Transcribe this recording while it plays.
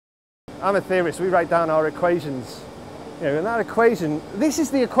I'm a theorist, we write down our equations. You know, and that equation, this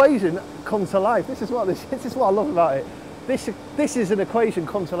is the equation come to life. This is what I love about it. This is an equation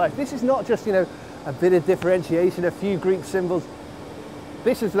come to life. This is not just, you know, a bit of differentiation, a few Greek symbols.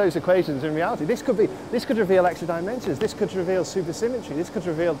 This is those equations in reality. This could reveal extra dimensions. This could reveal supersymmetry. This could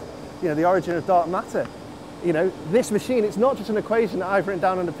reveal, you know, the origin of dark matter. You know, this machine, it's not just an equation that I've written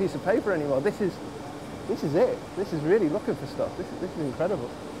down on a piece of paper anymore. This is it. This is really looking for stuff. This is incredible.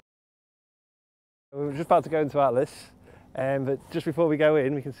 We're just about to go into Atlas, but just before we go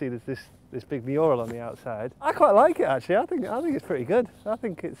in, we can see there's this big mural on the outside. I quite like it actually. I think it's pretty good. I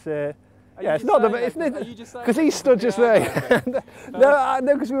think it's yeah, it's not the because he stood just there. No,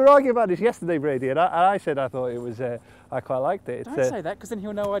 because we were arguing about this yesterday, Brady, and I said I thought it was. I quite liked it. Don't say that, because then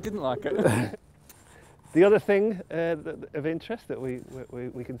he'll know I didn't like it. The other thing of interest that we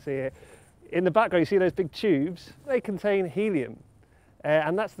can see here, in the background, you see those big tubes. They contain helium,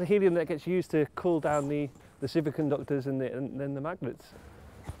 and that's the helium that gets used to cool down the superconductors and then the magnets.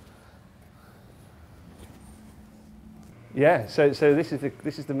 Yeah, so this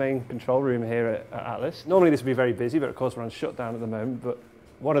is the main control room here at Atlas. Normally this would be very busy, but of course we're on shutdown at the moment. But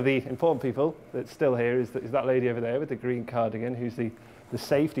one of the important people that's still here is that lady over there with the green cardigan, who's the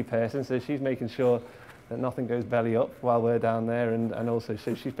safety person. So she's making sure that nothing goes belly up while we're down there, and also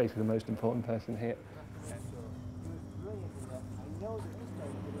so she's basically the most important person here.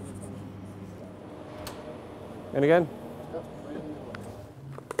 And again.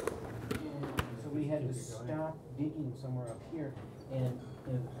 We had to stop digging somewhere up here and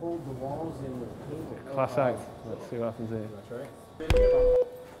hold the walls in with cable. Class act. Let's see what happens here. That's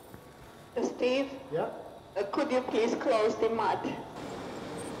right. Steve? Yeah? Could you please close the mud?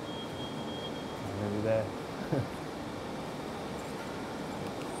 Maybe there.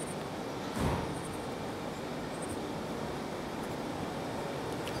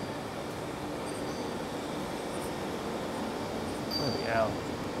 Bloody hell.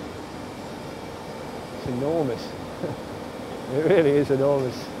 It's enormous. It really is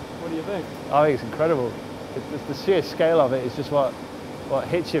enormous. What do you think? I think it's incredible. The sheer scale of it is just what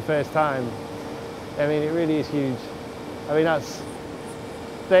hits you first time. I mean, it really is huge. I mean, that's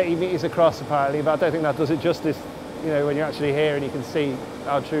 30 metres across apparently, but I don't think that does it justice, you know, when you're actually here and you can see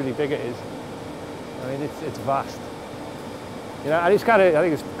how truly big it is. I mean, it's vast. You know, and it's kind of, I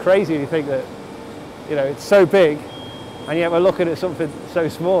think it's crazy to think that, you know, it's so big, and yet we're looking at something so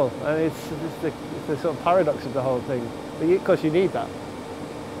small. And it's the sort of paradox of the whole thing. But of course you need that.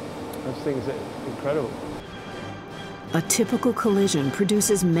 I just think it's incredible. A typical collision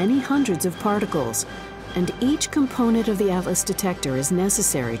produces many hundreds of particles, and each component of the Atlas detector is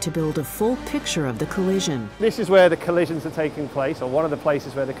necessary to build a full picture of the collision. This is where the collisions are taking place, or one of the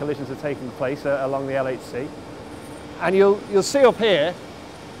places where the collisions are taking place along the LHC. And you'll see up here,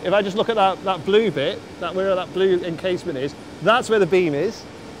 if I just look at that blue bit, where that blue encasement is, that's where the beam is.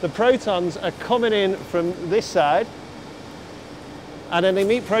 The protons are coming in from this side, and then they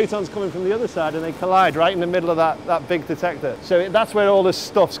meet protons coming from the other side, and they collide right in the middle of that big detector. So that's where all this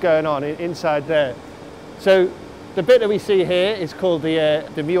stuff's going on inside there. So the bit that we see here is called the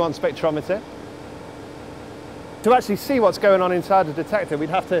muon spectrometer. To actually see what's going on inside the detector, we'd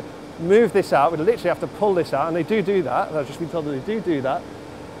have to move this out. We'd literally have to pull this out, and they do that. I've just been told that they do that.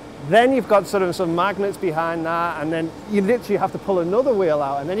 Then you've got sort of some magnets behind that, and then you literally have to pull another wheel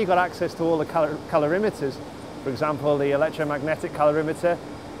out, and then you've got access to all the calorimeters. For example, the electromagnetic calorimeter,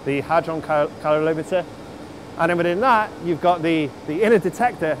 the Hadron calorimeter, and then within that, you've got the inner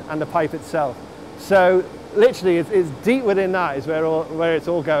detector and the pipe itself. So literally, it's deep within that is where it's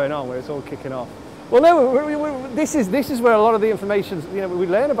all going on, where it's all kicking off. Well, no, this is where a lot of the information, you know, we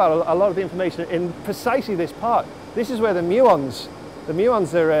learn about a lot of the information in precisely this part. This is where the muons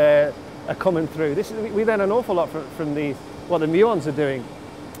are coming through. We learn an awful lot from what the muons are doing.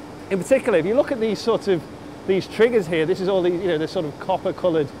 In particular, if you look at these triggers here, this is all these, you know, the sort of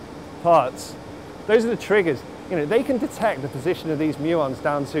copper-coloured parts. Those are the triggers. You know, they can detect the position of these muons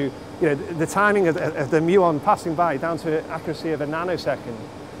down to, you know, the timing of the muon passing by down to an accuracy of a nanosecond.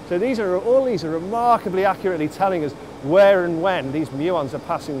 So all these are remarkably accurately telling us where and when these muons are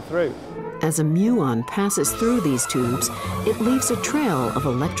passing through. As a muon passes through these tubes, it leaves a trail of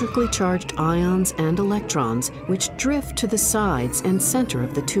electrically charged ions and electrons which drift to the sides and center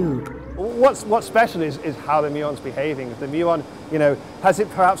of the tube. What's special is how the muon's behaving. If the muon, you know, has it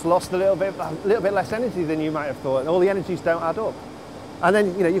perhaps lost a little bit less energy than you might have thought, and all the energies don't add up. And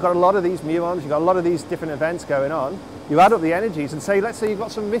then, you know, you've got a lot of these muons, you've got a lot of these different events going on. You add up the energies and say, let's say you've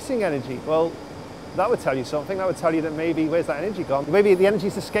got some missing energy. Well, that would tell you something. That would tell you that maybe, where's that energy gone? Maybe the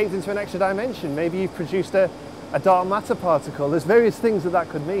energy's escaped into an extra dimension. Maybe you've produced a a dark matter particle. There's various things that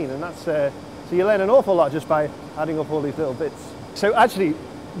could mean, and that's so you learn an awful lot just by adding up all these little bits. So actually,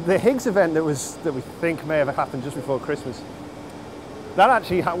 the Higgs event that we think may have happened just before Christmas, that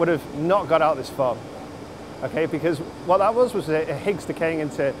actually would have not got out this far. Okay, because what that was a Higgs decaying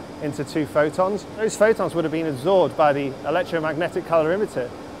into two photons. Those photons would have been absorbed by the electromagnetic calorimeter,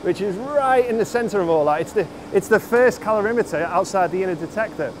 which is right in the center of all that. It's the first calorimeter outside the inner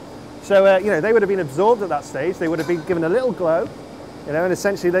detector. So you know, they would have been absorbed at that stage. They would have been given a little glow, you know, and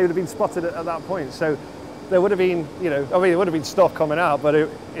essentially they would have been spotted at that point. So there would have been, you know, I mean, there would have been stuff coming out, but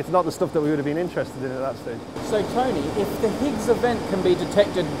it's not the stuff that we would have been interested in at that stage. So Tony, if the Higgs event can be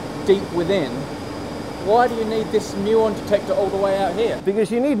detected deep within, why do you need this muon detector all the way out here? Because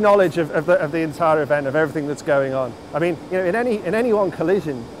you need knowledge of the entire event, of everything that's going on. I mean, you know, in any one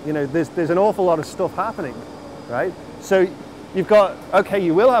collision, you know, there's an awful lot of stuff happening, right? So you've got, okay,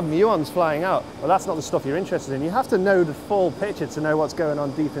 you will have muons flying out, but that's not the stuff you're interested in. You have to know the full picture to know what's going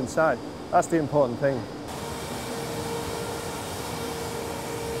on deep inside. That's the important thing.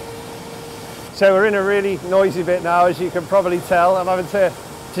 So we're in a really noisy bit now, as you can probably tell. I'm having to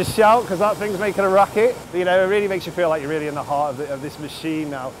shout because that thing's making a racket. You know, it really makes you feel like you're really in the heart of this machine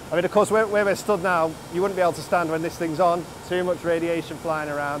now. I mean, of course, where we're stood now, you wouldn't be able to stand when this thing's on. Too much radiation flying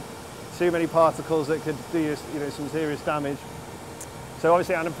around, too many particles that could do you know, some serious damage. So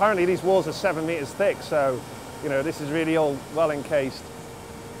obviously, and apparently these walls are 7 meters thick, so you know, this is really all well encased.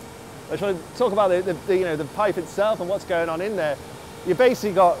 I just want to talk about you know, the pipe itself and what's going on in there. You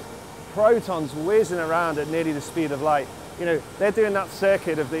basically got protons whizzing around at nearly the speed of light. You know, they're doing that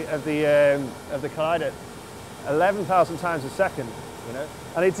circuit of the collider 11,000 times a second. You know,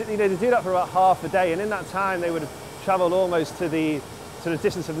 and they do that for about half a day, and in that time they would have travelled almost to the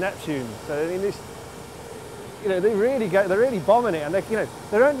distance of Neptune. So I mean, this, you know, they're really bombing it, and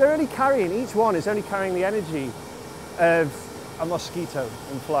they're only carrying, each one is only carrying the energy of a mosquito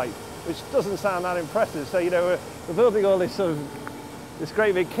in flight, which doesn't sound that impressive. So you know, we're building all this sort of this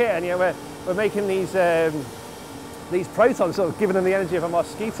great big kit, and you know, we're making these protons, sort of giving them the energy of a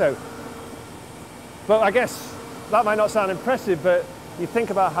mosquito. But I guess that might not sound impressive, but you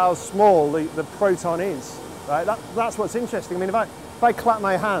think about how small the proton is, right? That's what's interesting. I mean, if I clap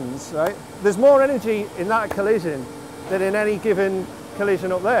my hands, right, there's more energy in that collision than in any given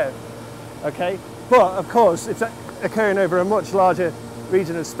collision up there, okay? But of course, it's occurring over a much larger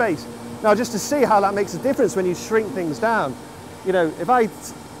region of space. Now, just to see how that makes a difference when you shrink things down, you know, if I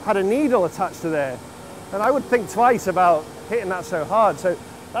had a needle attached to there, and I would think twice about hitting that so hard. So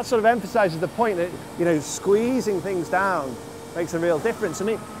that sort of emphasizes the point that, you know, squeezing things down makes a real difference. I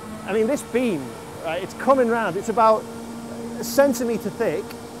mean, this beam, right, it's coming round, it's about a centimetre thick,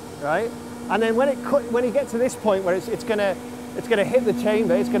 right? And then when you get to this point where it's gonna hit the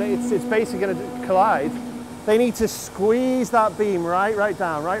chamber, it's basically gonna collide, they need to squeeze that beam right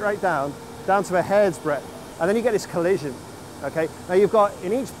down to a hair's breadth. And then you get this collision. Okay, now you've got,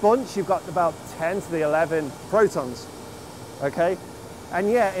 in each bunch, you've got about 10 to the 11 protons, okay? And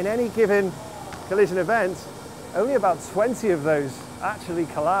yet, in any given collision event, only about 20 of those actually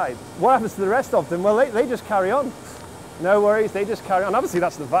collide. What happens to the rest of them? Well, they just carry on. No worries, they just carry on. Obviously,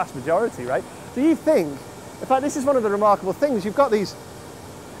 that's the vast majority, right? Do you think, in fact, this is one of the remarkable things, you've got these,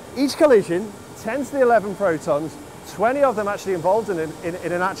 each collision, 10 to the 11 protons, 20 of them actually involved in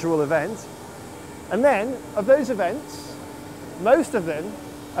an actual event, and then, of those events, most of them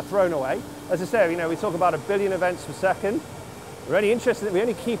are thrown away. As I say, you know, we talk about 1 billion events per second. We're only interested in, we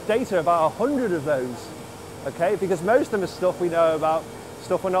only keep data about 100 of those, okay? Because most of them are stuff we know about,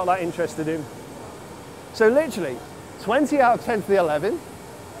 stuff we're not that interested in. So literally, 20 out of 10 to the 11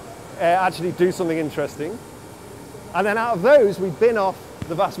 actually do something interesting. And then out of those, we bin off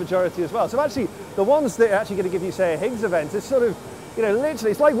the vast majority as well. So actually, the ones that are actually going to give you, say, a Higgs event is sort of, you know,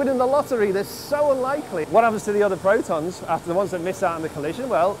 literally, it's like winning the lottery. They're so unlikely. What happens to the other protons after the ones that miss out on the collision?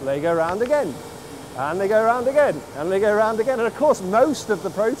 Well, they go round again, and they go round again, and they go round again. And of course, most of the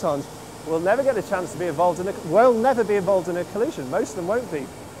protons will never get a chance to be involved in will never be involved in a collision. Most of them won't be.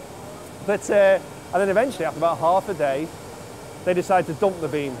 But and then eventually, after about half a day, they decide to dump the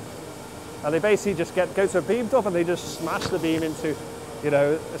beam, and they basically just go to a beam dump, and they just smash the beam into, you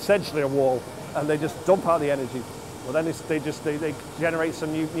know, essentially a wall, and they just dump out the energy. Well, then they generate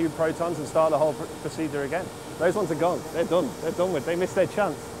some new protons and start the whole procedure again. Those ones are gone. They're done. They're done with. They missed their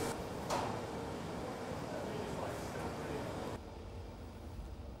chance.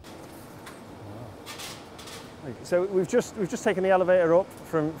 So we've just taken the elevator up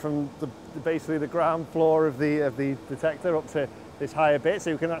from basically the ground floor of the detector up to this higher bit,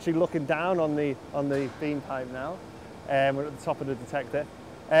 so you can actually looking down on the beam pipe now. We're at the top of the detector.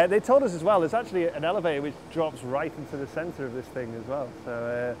 They told us as well, there's actually an elevator which drops right into the centre of this thing as well.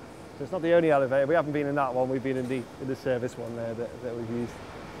 So it's not the only elevator. We haven't been in that one. We've been in the service one there that we've used.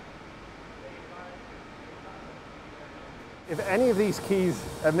 If any of these keys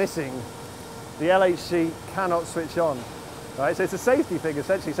are missing, the LHC cannot switch on. Right? So it's a safety thing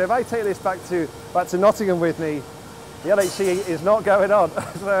essentially. So if I take this back to Nottingham with me, the LHC is not going on.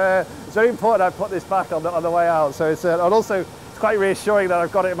 So it's very important I put this back on the way out. So it's and also it's quite reassuring that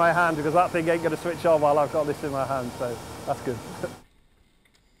I've got it in my hand, because that thing ain't going to switch on while I've got this in my hand. So that's good.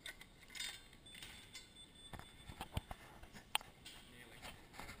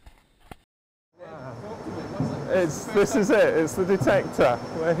 This is it, it's the detector.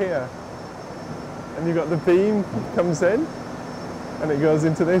 We're here. And you've got the beam comes in and it goes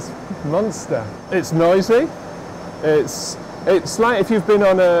into this monster. It's noisy. It's like if you've been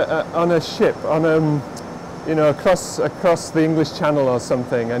on a ship, you know, across the English Channel or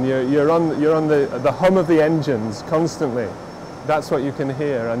something, and you're on the hum of the engines constantly. That's what you can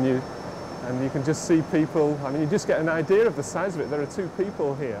hear, and you can just see people. I mean, you just get an idea of the size of it. There are 2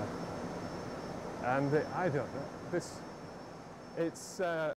 people here. And I don't know, it's